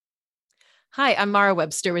Hi, I'm Mara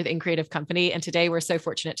Webster with In Creative Company, and today we're so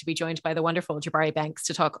fortunate to be joined by the wonderful Jabari Banks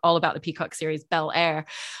to talk all about the Peacock series Bel-Air.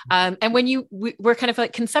 And when we're kind of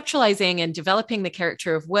like conceptualizing and developing the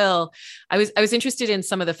character of Will, I was interested in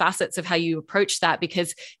some of the facets of how you approach that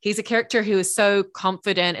because he's a character who is so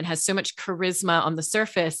confident and has so much charisma on the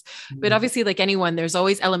surface, but obviously, like anyone, there's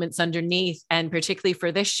always elements underneath. And particularly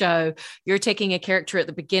for this show, you're taking a character at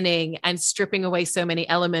the beginning and stripping away so many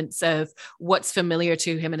elements of what's familiar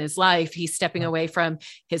to him in his life. He's stepping away from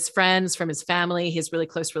his friends, from his family, his really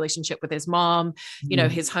close relationship with his mom,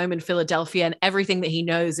 his home in Philadelphia, and everything that he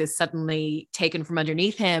knows is suddenly taken from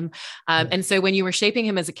underneath him. And so when you were shaping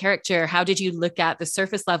him as a character, how did you look at the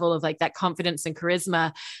surface level of like that confidence and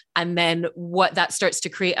charisma, and then what that starts to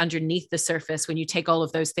create underneath the surface when you take all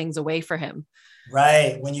of those things away for him?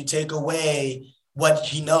 Right. When you take away what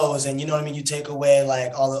he knows, and you know what I mean, you take away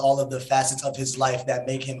like all of the facets of his life that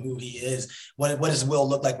make him who he is. What does Will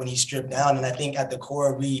look like when he's stripped down? And I think at the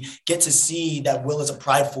core, we get to see that Will is a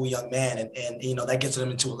prideful young man, and that gets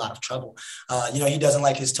him into a lot of trouble. He doesn't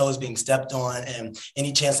like his toes being stepped on, and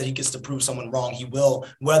any chance that he gets to prove someone wrong, he will,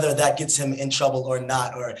 whether that gets him in trouble or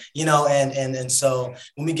not, and so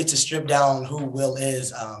when we get to strip down who Will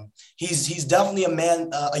is, he's definitely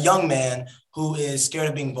a young man who is scared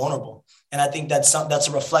of being vulnerable. And I think that's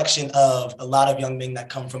a reflection of a lot of young men that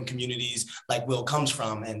come from communities like Will comes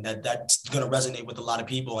from, and that's going to resonate with a lot of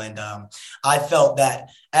people. And I felt that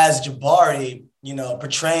as Jabari,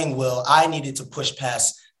 portraying Will, I needed to push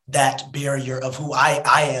past that barrier of who I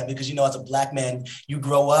am, because, as a Black man, you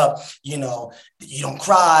grow up, you don't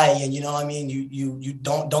cry, and, you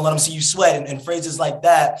don't let them see you sweat. And phrases like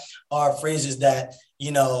that are phrases that,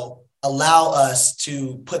 allow us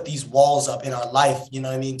to put these walls up in our life,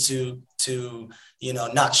 to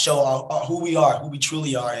not show who we are, who we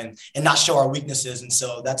truly are, and not show our weaknesses. And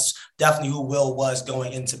so that's definitely who Will was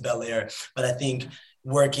going into Bel-Air. But I think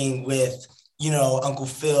working with, Uncle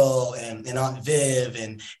Phil and Aunt Viv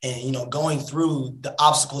and going through the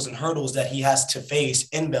obstacles and hurdles that he has to face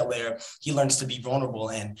in Bel-Air, he learns to be vulnerable.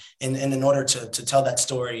 And in order to tell that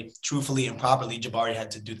story truthfully and properly, Jabari had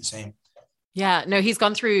to do the same. Yeah, no, he's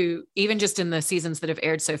gone through, even just in the seasons that have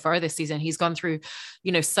aired so far this season, he's gone through,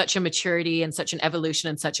 such a maturity and such an evolution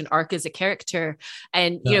and such an arc as a character.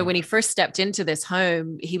 And, when he first stepped into this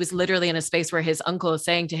home, he was literally in a space where his uncle is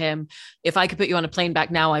saying to him, if I could put you on a plane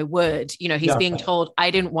back now, I would. He's being told,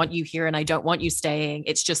 I didn't want you here and I don't want you staying.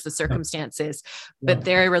 It's just the circumstances. But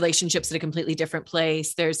their relationship's at a completely different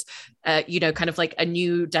place. There's, kind of like a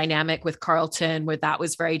new dynamic with Carlton where that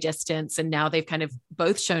was very distant. And now they've kind of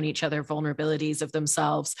both shown each other vulnerability of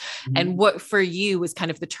themselves. And what for you was kind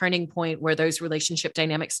of the turning point where those relationship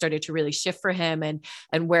dynamics started to really shift for him, and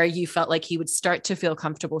where you felt like he would start to feel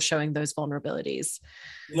comfortable showing those vulnerabilities?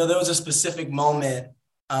 There was a specific moment,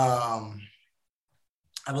 I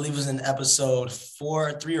believe it was in episode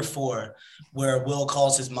 3 or 4, where Will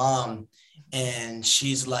calls his mom and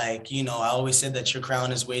she's like, I always said that your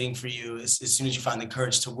crown is waiting for you as soon as you find the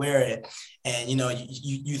courage to wear it. And,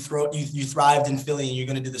 you thrived in Philly and you're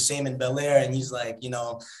going to do the same in Bel-Air. And he's like,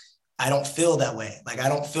 I don't feel that way. Like, I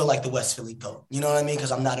don't feel like the West Philly goat, you know what I mean?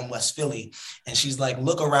 Because I'm not in West Philly. And she's like,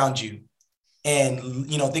 look around you and,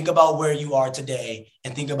 think about where you are today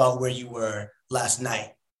and think about where you were last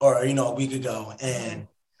night or, a week ago. And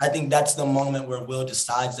I think that's the moment where Will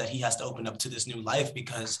decides that he has to open up to this new life,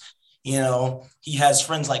 because he has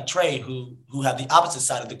friends like Trey who have the opposite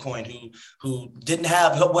side of the coin, who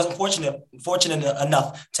wasn't fortunate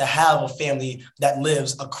enough to have a family that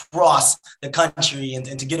lives across the country and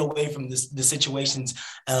to get away from the situations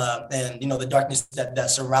and the darkness that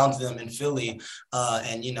surrounds them in Philly.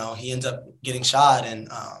 And he ends up getting shot, and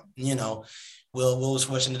Will was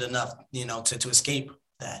fortunate enough to escape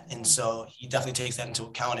that. And so he definitely takes that into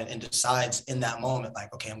account and decides in that moment,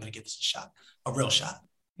 like, okay, I'm going to give this a shot, a real shot.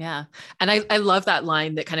 Yeah. And I love that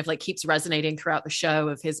line that kind of like keeps resonating throughout the show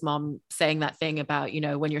of his mom saying that thing about,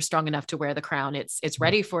 when you're strong enough to wear the crown, it's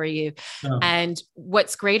ready for you. Yeah. And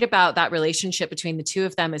what's great about that relationship between the two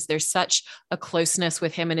of them is there's such a closeness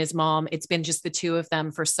with him and his mom. It's been just the two of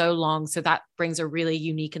them for so long. So that brings a really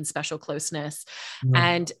unique and special closeness. Mm-hmm.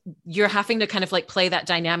 And you're having to kind of like play that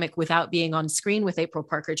dynamic without being on screen with April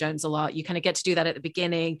Parker Jones a lot. You kind of get to do that at the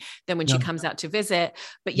beginning, then when she comes out to visit,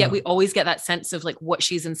 but yet we always get that sense of like what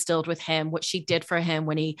she's instilled with him, what she did for him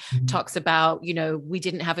when he talks about, we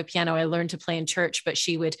didn't have a piano. I learned to play in church, but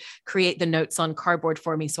she would create the notes on cardboard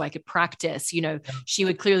for me so I could practice. She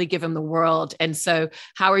would clearly give him the world. And so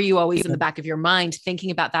how are you always in the back of your mind thinking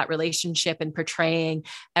about that relationship and portraying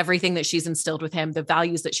everything that she's instilled with him, the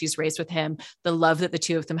values that she's raised with him, the love that the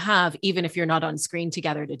two of them have, even if you're not on screen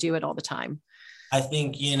together to do it all the time? I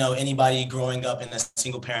think, you know, anybody growing up in a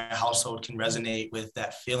single parent household can resonate with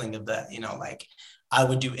that feeling of that, you know, like I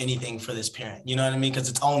would do anything for this parent, you know what I mean? Because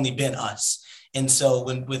it's only been us. And so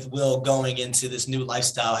when with Will going into this new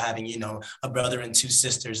lifestyle, having, you know, a brother and two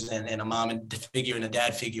sisters and a mom and figure and a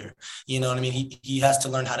dad figure, you know what I mean? He has to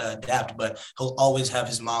learn how to adapt, but he'll always have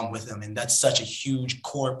his mom with him. And that's such a huge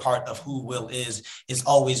core part of who Will is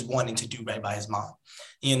always wanting to do right by his mom,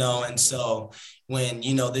 you know? And so when,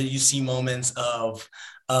 you know, there you see moments of,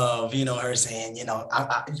 you know, her saying, you know,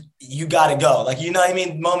 you got to go. Like, you know what I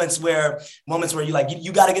mean? Moments where you like,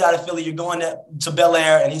 you got to get out of Philly. You're going to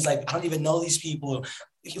Bel-Air. And he's like, I don't even know these people.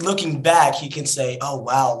 Looking back, he can say, oh,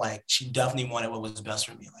 wow, like she definitely wanted what was best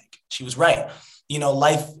for me. Like she was right. You know,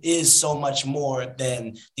 life is so much more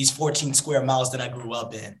than these 14 square miles that I grew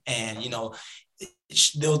up in. And, you know,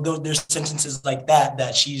 there's sentences like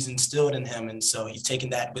that she's instilled in him. And so he's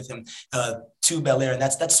taken that with him to Bel-Air. And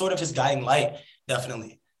that's sort of his guiding light,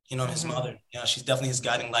 definitely. You know, his mother, she's definitely his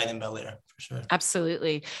guiding light in Bel-Air, for sure.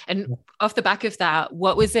 Absolutely. And off the back of that,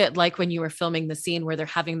 what was it like when you were filming the scene where they're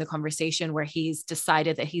having the conversation where he's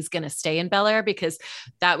decided that he's going to stay in Bel-Air? Because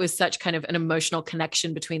that was such kind of an emotional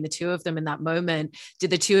connection between the two of them in that moment. Did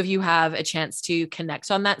the two of you have a chance to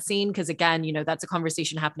connect on that scene? Because again, you know, that's a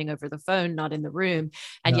conversation happening over the phone, not in the room.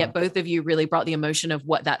 And yet both of you really brought the emotion of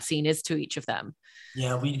what that scene is to each of them.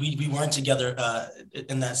 Yeah, we weren't together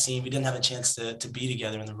in that scene. We didn't have a chance to be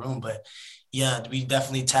together in the room, but yeah, we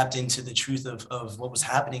definitely tapped into the truth of what was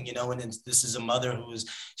happening, you know, and this is a mother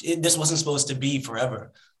this wasn't supposed to be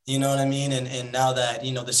forever. You know what I mean? And now that,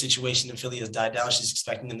 you know, the situation in Philly has died down, she's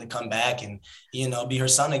expecting him to come back and, you know, be her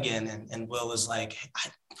son again. And Will is like,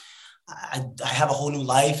 I have a whole new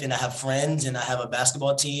life and I have friends and I have a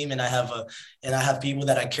basketball team and I have people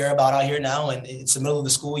that I care about out here now. And it's the middle of the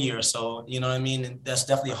school year. So, you know what I mean? And that's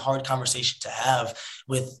definitely a hard conversation to have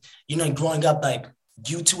with, you know, growing up, like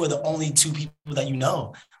you two are the only two people that you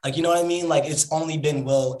know, like, you know what I mean? Like it's only been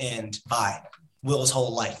Will and Vi, Will's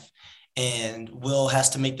whole life. And Will has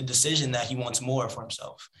to make the decision that he wants more for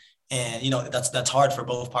himself. And, you know, that's hard for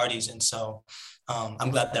both parties. And so I'm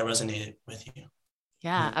glad that resonated with you.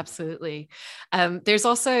 Yeah, absolutely. There's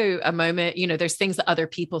also a moment, you know, there's things that other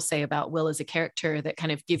people say about Will as a character that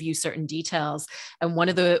kind of give you certain details. And one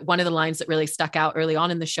of the lines that really stuck out early on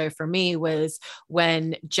in the show for me was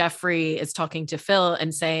when Jeffrey is talking to Phil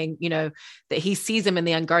and saying, you know, that he sees him in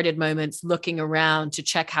the unguarded moments, looking around to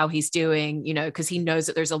check how he's doing, you know, because he knows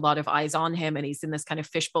that there's a lot of eyes on him and he's in this kind of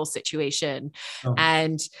fishbowl situation. Oh.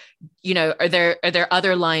 And, you know, are there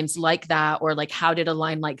other lines like that, or like, how did a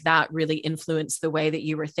line like that really influence the way that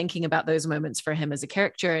you were thinking about those moments for him as a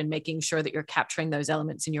character and making sure that you're capturing those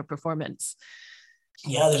elements in your performance?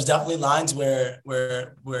 Yeah, there's definitely lines where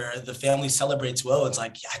the family celebrates Will. It's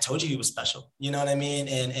like, yeah, I told you he was special. You know what I mean?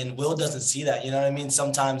 And Will doesn't see that. You know what I mean?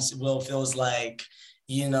 Sometimes Will feels like,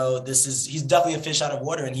 you know, he's definitely a fish out of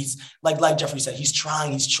water. And he's like Jeffrey said, he's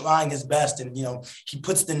trying his best. And, you know, he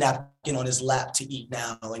puts the napkin on his lap to eat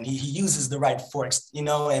now. And he uses the right forks, you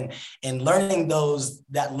know, and learning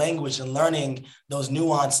that language and learning those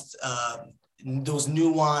nuanced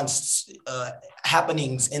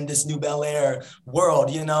happenings in this new Bel-Air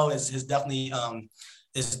world, you know, is definitely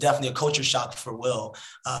a culture shock for Will.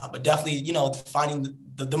 But definitely, you know, finding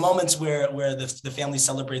the moments where the family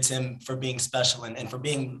celebrates him for being special and for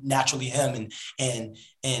being naturally him and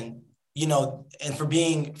you know, and for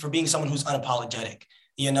being someone who's unapologetic,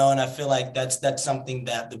 you know. And I feel like that's something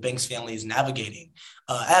that the Banks family is navigating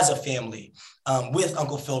as a family, with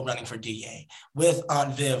Uncle Phil running for DA, with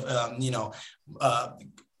Aunt Viv, you know,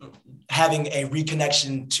 having a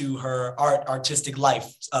reconnection to her artistic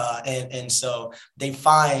life. And so they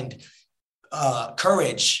find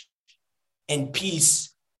courage and peace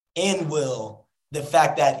in Will, the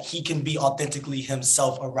fact that he can be authentically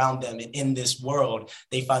himself around them and in this world,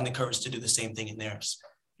 they find the courage to do the same thing in theirs.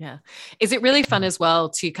 Yeah. Is it really fun as well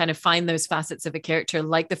to kind of find those facets of a character,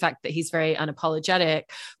 like the fact that he's very unapologetic,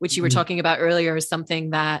 which you were talking about earlier, is something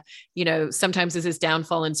that, you know, sometimes is his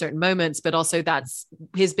downfall in certain moments, but also that's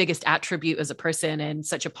his biggest attribute as a person and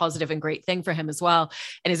such a positive and great thing for him as well.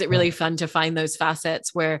 And is it really fun to find those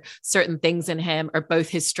facets where certain things in him are both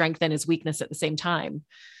his strength and his weakness at the same time?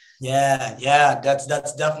 Yeah. That's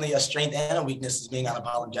definitely a strength and a weakness, is being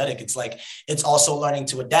unapologetic. It's like, it's also learning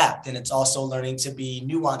to adapt, and it's also learning to be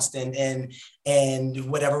nuanced and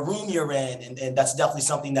whatever room you're in. And that's definitely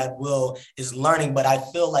something that Will is learning, but I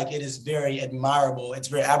feel like it is very admirable. It's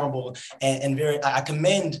very admirable and I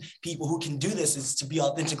commend people who can do this, is to be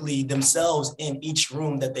authentically themselves in each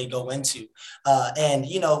room that they go into. And,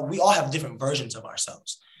 you know, we all have different versions of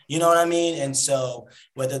ourselves. You know what I mean? And so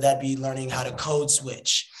whether that be learning how to code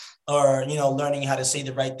switch, or, learning how to say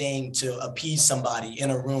the right thing to appease somebody in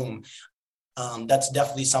a room. That's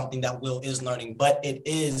definitely something that Will is learning, but it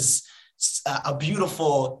is a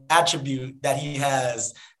beautiful attribute that he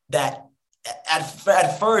has that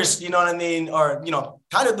at first, you know what I mean? Or,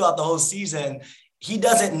 kind of throughout the whole season, he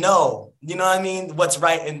doesn't know, you know what I mean, what's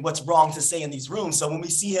right and what's wrong to say in these rooms. So when we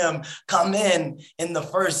see him come in the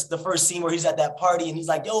first scene where he's at that party and he's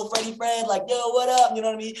like, yo, Freddie Fred, like, yo, what up? You know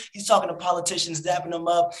what I mean? He's talking to politicians, dapping them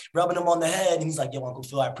up, rubbing them on the head. And he's like, yo, Uncle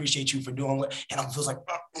Phil, I appreciate you for doing what, and Uncle Phil's like,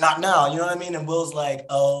 not now, you know what I mean? And Will's like,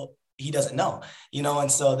 oh, he doesn't know,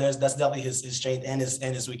 and so that's definitely his strength and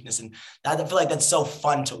his weakness. And I feel like that's so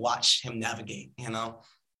fun to watch him navigate,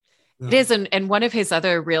 It is. And one of his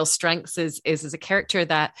other real strengths is as a character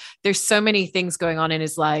that there's so many things going on in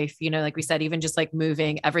his life, like we said, even just like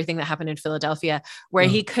moving, everything that happened in Philadelphia, where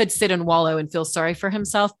he could sit and wallow and feel sorry for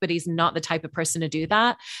himself, but he's not the type of person to do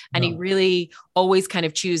that. And he really always kind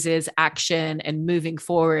of chooses action and moving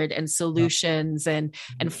forward and solutions and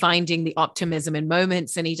finding the optimism in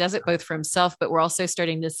moments. And he does it both for himself, but we're also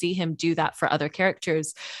starting to see him do that for other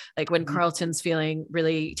characters. Like when Carlton's feeling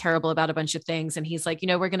really terrible about a bunch of things, and he's like,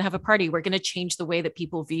 we're going to have a party. We're going to change the way that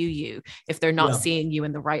people view you if they're not seeing you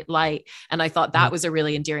in the right light. And I thought that was a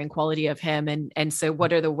really endearing quality of him. And so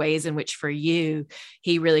what are the ways in which for you,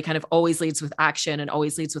 he really kind of always leads with action and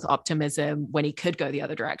always leads with optimism when he could go the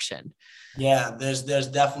other direction? Yeah, there's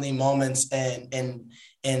definitely moments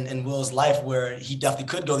in Will's life where he definitely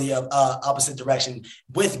could go the opposite direction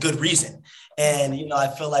with good reason. And, I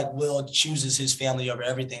feel like Will chooses his family over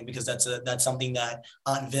everything because that's something that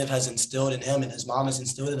Aunt Viv has instilled in him and his mom has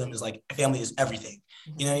instilled in him, is like, family is everything.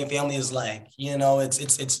 Your family is like,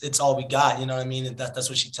 it's all we got, you know what I mean? And that's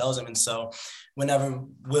what she tells him. And so whenever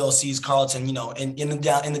Will sees Carlton, in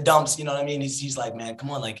the dumps, you know what I mean? He's like, man,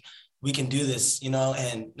 come on, like, we can do this,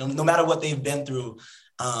 and no matter what they've been through,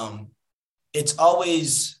 it's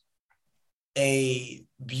always a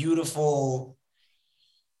beautiful,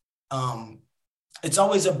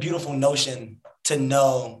 notion to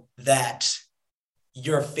know that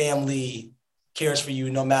your family cares for you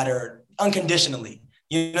no matter unconditionally,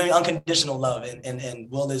 unconditional love. And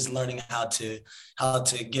Will is learning how to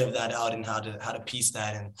give that out and how to piece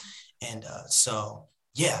that. And so,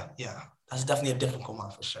 yeah. That's definitely a difficult one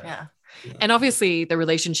for sure. Yeah. And obviously the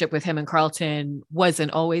relationship with him and Carlton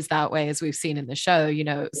wasn't always that way, as we've seen in the show.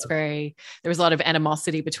 It's there was a lot of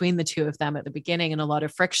animosity between the two of them at the beginning and a lot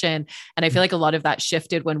of friction. And I feel like a lot of that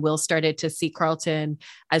shifted when Will started to see Carlton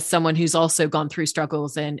as someone who's also gone through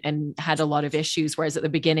struggles and had a lot of issues. Whereas at the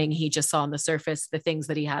beginning, he just saw on the surface the things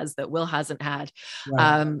that he has that Will hasn't had.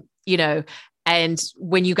 Right. And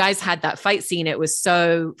when you guys had that fight scene, it was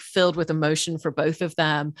so filled with emotion for both of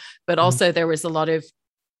them, but also there was a lot of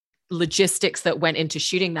logistics that went into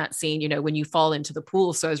shooting that scene, when you fall into the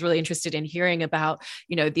pool. So I was really interested in hearing about,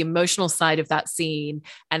 the emotional side of that scene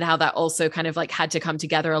and how that also kind of like had to come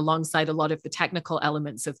together alongside a lot of the technical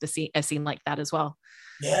elements of a scene like that as well.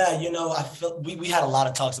 Yeah. I feel we had a lot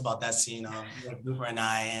of talks about that scene, Cooper and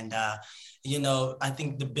I, and, I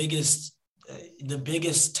think the biggest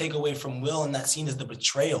takeaway from Will in that scene is the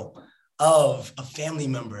betrayal of a family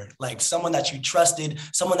member, like someone that you trusted,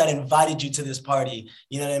 someone that invited you to this party,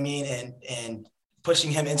 you know what I mean? And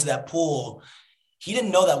pushing him into that pool. He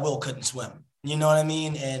didn't know that Will couldn't swim, you know what I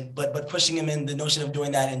mean? But pushing him in, the notion of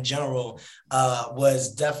doing that in general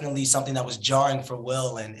was definitely something that was jarring for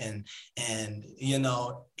Will. And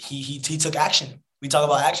he took action. We talk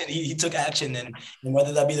about action. He took action, and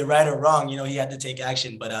whether that be the right or wrong, he had to take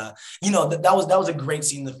action. But that was a great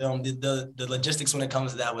scene in the film. The logistics when it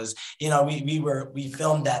comes to that was, we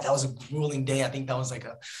filmed that. That was a grueling day. I think that was like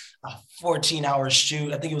a 14-hour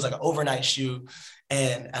shoot. I think it was like an overnight shoot,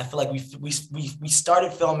 and I feel like we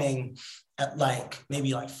started filming at like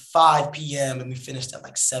maybe like 5 p.m. and we finished at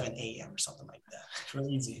like 7 a.m. or something like that.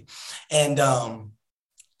 Crazy.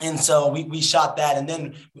 And so we shot that, and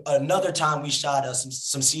then another time we shot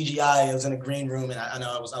some CGI. It was in a green room, and I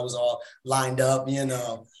know I was all lined up, and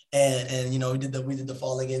we did the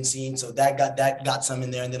falling in scene. So that got some in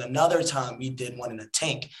there, and then another time we did one in a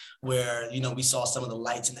tank where we saw some of the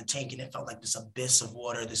lights in the tank, and it felt like this abyss of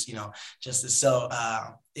water. So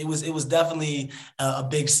it was definitely a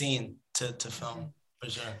big scene to film for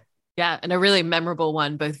sure. Yeah, and a really memorable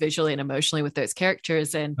one, both visually and emotionally, with those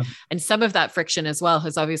characters, and some of that friction as well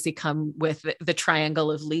has obviously come with the triangle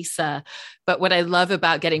of Lisa. But what I love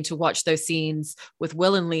about getting to watch those scenes with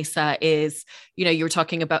Will and Lisa is, you were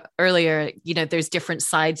talking about earlier, there's different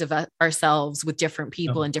sides of ourselves with different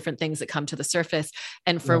people and different things that come to the surface.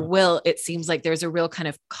 And for Will, it seems like there's a real kind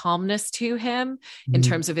of calmness to him in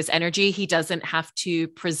terms of his energy. He doesn't have to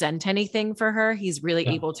present anything for her. He's really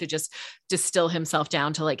able to just distill himself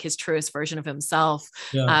down to like his truest version of himself.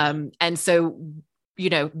 And so,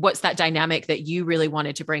 what's that dynamic that you really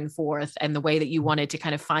wanted to bring forth, and the way that you wanted to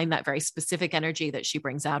kind of find that very specific energy that she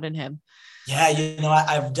brings out in him? Yeah,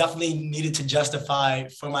 I've definitely needed to justify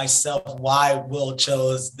for myself why Will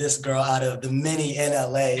chose this girl out of the many in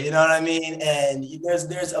LA. You know what I mean? And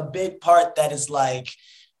there's a big part that is like,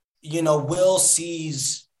 Will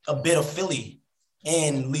sees a bit of Philly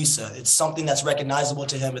in Lisa. It's something that's recognizable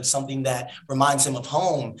to him. It's something that reminds him of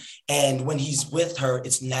home. And when he's with her,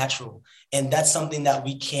 it's natural. And that's something that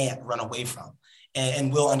we can't run away from.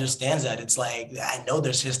 And Will understands that. It's like, I know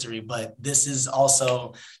there's history, but this is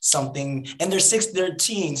also something, and they're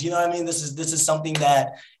teens, you know what I mean? This is something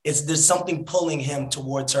that there's something pulling him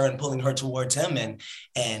towards her and pulling her towards him.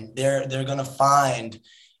 And they're going to find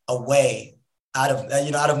a way out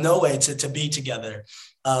of no way to be together,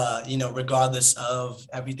 regardless of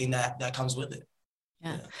everything that comes with it.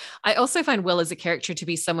 Yeah. I also find Will as a character to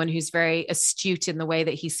be someone who's very astute in the way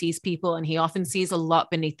that he sees people, and he often sees a lot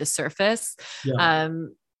beneath the surface.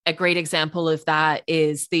 A great example of that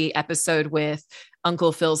is the episode with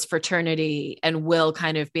Uncle Phil's fraternity, and Will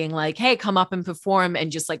kind of being like, hey, come up and perform,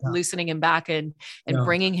 and just like loosening him back and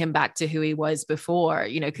bringing him back to who he was before,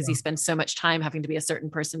 because he spends so much time having to be a certain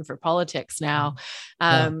person for politics now.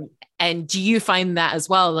 And do you find that as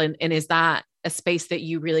well? And is that a space that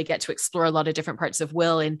you really get to explore a lot of different parts of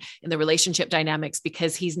Will in the relationship dynamics,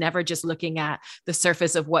 because he's never just looking at the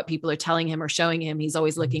surface of what people are telling him or showing him. He's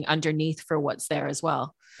always looking underneath for what's there as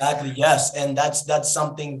well. Exactly. Yes. And that's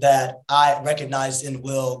something that I recognized in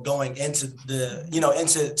Will going into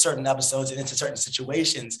into certain episodes and into certain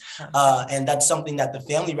situations. And that's something that the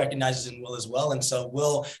family recognizes in Will as well. And so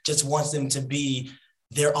Will just wants them to be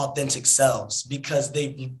their authentic selves, because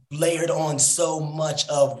they've layered on so much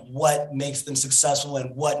of what makes them successful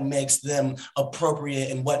and what makes them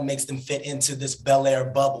appropriate and what makes them fit into this Bel-Air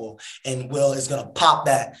bubble. And Will is going to pop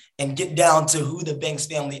that and get down to who the Banks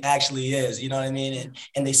family actually is. You know what I mean?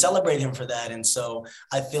 And they celebrate him for that. And so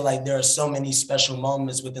I feel like there are so many special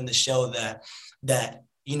moments within the show that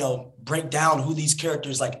break down who these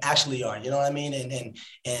characters like actually are, you know what I mean?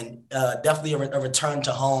 And definitely a return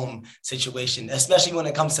to home situation, especially when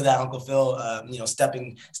it comes to that Uncle Phil,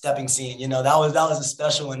 stepping scene, that was a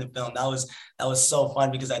special in the film. That was so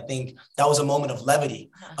fun, because I think that was a moment of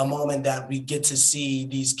levity, a moment that we get to see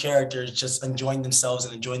these characters just enjoying themselves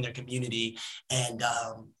and enjoying their community. And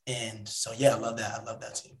so, yeah, I love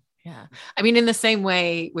that too. Yeah. I mean, in the same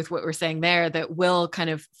way with what we're saying there, that Will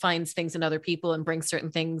kind of finds things in other people and brings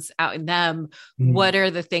certain things out in them. What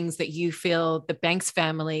are the things that you feel the Banks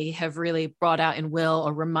family have really brought out in Will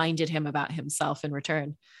or reminded him about himself in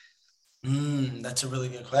return? That's a really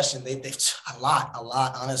good question. They've a lot,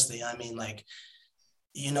 honestly. I mean, like,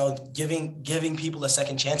 giving people a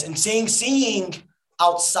second chance and seeing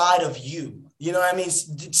outside of you, you know what I mean?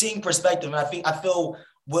 Seeing perspective. And I feel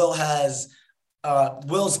Will's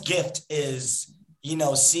gift is,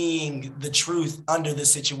 seeing the truth under the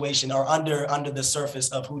situation or under the surface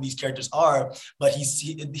of who these characters are. But he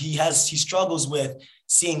struggles with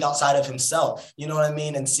seeing outside of himself, you know what I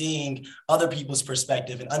mean? And seeing other people's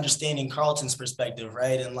perspective and understanding Carlton's perspective,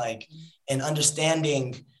 right? And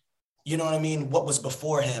understanding, you know what I mean, what was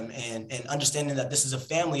before him, and understanding that this is a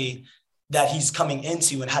family that he's coming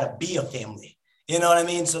into and how to be a family. You know what I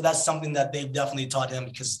mean? So that's something that they've definitely taught him,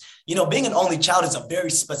 because, being an only child is a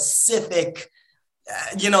very specific,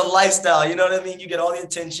 lifestyle. You know what I mean? You get all the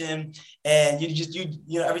attention, and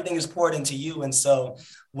everything is poured into you. And so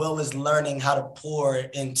Will is learning how to pour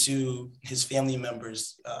into his family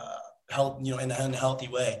members, health, in a healthy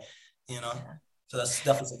way, So that's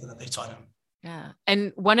definitely something that they taught him. Yeah.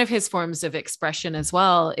 And one of his forms of expression as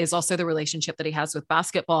well is also the relationship that he has with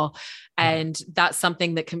basketball. And that's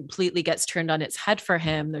something that completely gets turned on its head for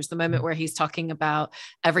him. There's the moment where he's talking about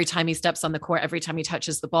every time he steps on the court, every time he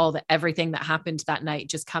touches the ball, that everything that happened that night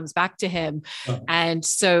just comes back to him. And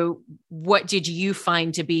so what did you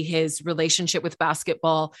find to be his relationship with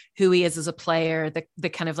basketball, who he is as a player, the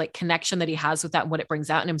kind of like connection that he has with that and what it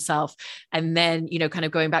brings out in himself? And then, kind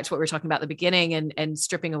of going back to what we were talking about at the beginning and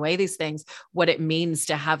stripping away these things, what it means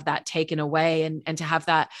to have that taken away, and to have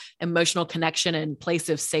that emotional connection and place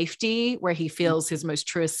of safety where he feels his most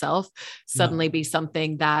truest self suddenly be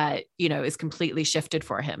something that, you know, is completely shifted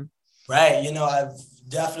for him. Right. You know, I've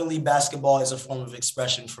definitely basketball is a form of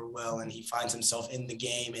expression for Will, and he finds himself in the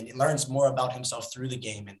game and he learns more about himself through the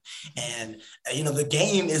game. And you know, the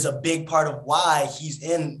game is a big part of why he's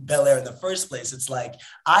in Bel-Air in the first place. It's like,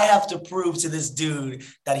 I have to prove to this dude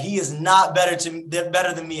that he is not better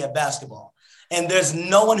than me at basketball. And there's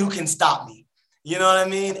no one who can stop me. You know what I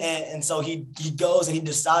mean? And so he goes and he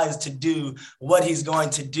decides to do what he's going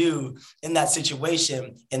to do in that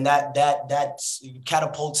situation. And that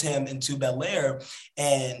catapults him into Bel-Air.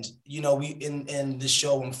 And, you know, we in the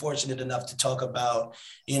show, I'm fortunate enough to talk about,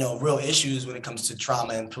 you know, real issues when it comes to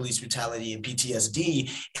trauma and police brutality and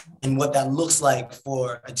PTSD and what that looks like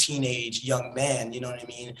for a teenage young man, you know what I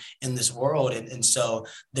mean, in this world. And so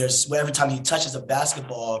every time he touches a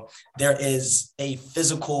basketball, there is a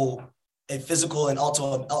physical and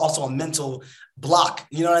also a mental block,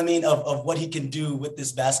 you know what I mean, of what he can do with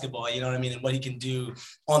this basketball, you know what I mean, and what he can do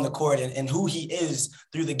on the court and who he is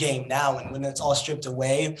through the game now. And when that's all stripped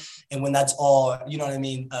away and when that's all, you know what I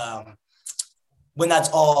mean, when that's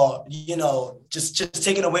all, you know, just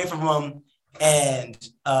taken away from him. And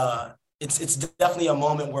it's definitely a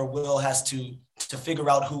moment where Will has to figure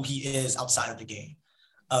out who he is outside of the game.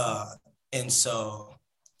 And so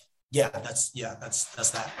that's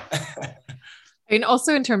that. I mean,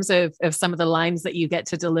 also in terms of some of the lines that you get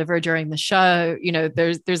to deliver during the show, you know,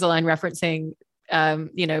 there's a line referencing,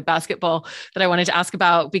 you know, basketball that I wanted to ask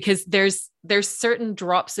about, because there's certain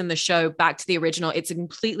drops in the show back to the original. It's a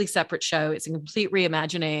completely separate show. It's a complete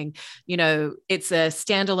reimagining, you know, it's a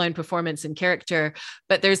standalone performance and character,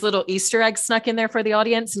 but there's little Easter eggs snuck in there for the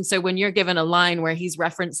audience. And so when you're given a line where he's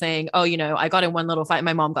referencing, oh, you know, I got in one little fight,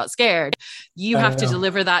 my mom got scared, you have to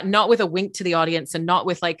deliver that, not with a wink to the audience and not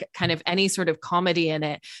with like kind of any sort of comedy in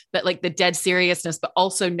it, but like the dead seriousness, but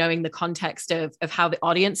also knowing the context of how the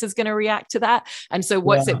audience is going to react to that. And so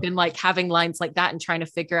what's it been like having lines like that and trying to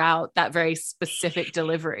figure out that very specific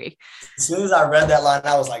delivery? As soon as I read that line,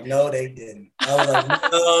 I was like, no, they didn't. I was like,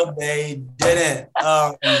 no, they didn't.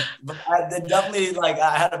 But I definitely, like,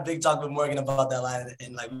 I had a big talk with Morgan about that line,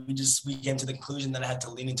 and like we came to the conclusion that I had to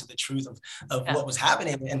lean into the truth of what was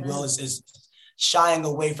happening. And Will is shying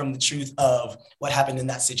away from the truth of what happened in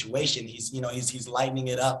that situation. He's lightening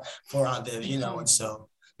it up for Viv, you know, and so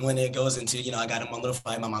when it goes into, you know, I got in one little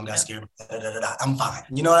fight, my mom got scared, I'm fine.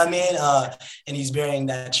 You know what I mean? And he's burying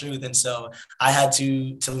that truth. And so I had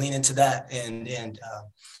to lean into that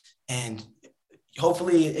and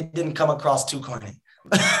hopefully it didn't come across too corny.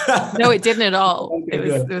 No, it didn't at all.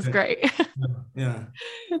 It was great. Yeah.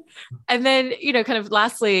 And then, you know, kind of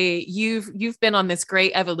lastly, you've been on this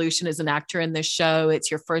great evolution as an actor in this show. It's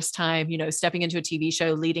your first time, you know, stepping into a TV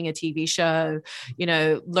show, leading a TV show, you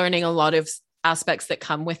know, learning a lot of aspects that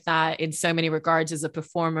come with that in so many regards as a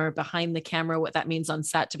performer behind the camera, what that means on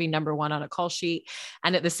set to be number one on a call sheet.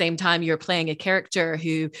 And at the same time, you're playing a character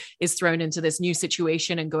who is thrown into this new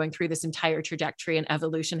situation and going through this entire trajectory and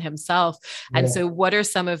evolution himself. Yeah. And so what are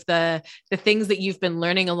some of the things that you've been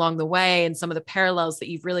learning along the way and some of the parallels that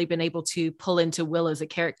you've really been able to pull into Will as a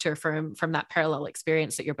character from that parallel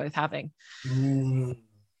experience that you're both having?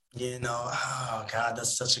 You know, oh God,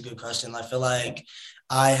 that's such a good question. I feel like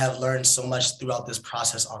I have learned so much throughout this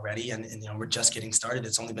process already. And you know, we're just getting started.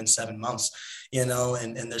 It's only been 7 months, you know,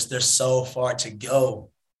 and there's so far to go.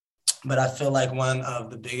 But I feel like one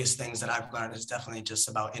of the biggest things that I've learned is definitely just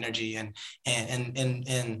about energy and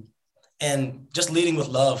just leading with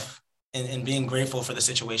love and being grateful for the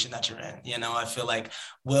situation that you're in. You know, I feel like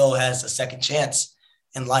Will has a second chance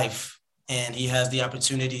in life. And he has the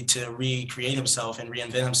opportunity to recreate himself and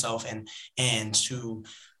reinvent himself and to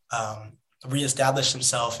reestablish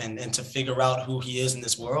himself and to figure out who he is in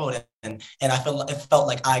this world. And I felt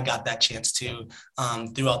like I got that chance to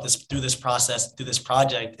through this process, through this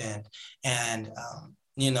project. And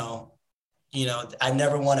you know, I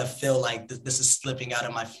never want to feel like this is slipping out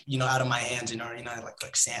of my hands,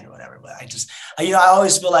 like sand or whatever. But I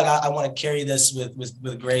always feel like I want to carry this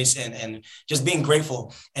with grace and just being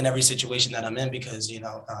grateful in every situation that I'm in, because, you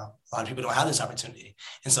know, a lot of people don't have this opportunity.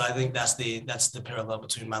 And so I think that's the parallel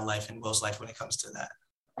between my life and Will's life when it comes to that.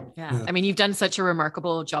 Yeah. I mean, you've done such a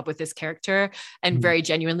remarkable job with this character, and very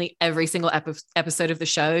genuinely every single episode of the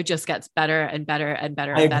show just gets better and better and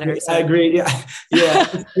better and better. I agree. Yeah.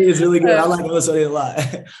 It's really good. I like episode 8 a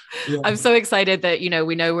lot. Yeah. I'm so excited that, you know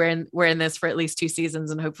we're in this for at least 2 seasons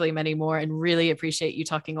and hopefully many more, and really appreciate you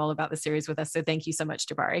talking all about the series with us. So thank you so much,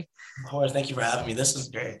 Jabari. Of course. Thank you for having me. This is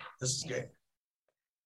great.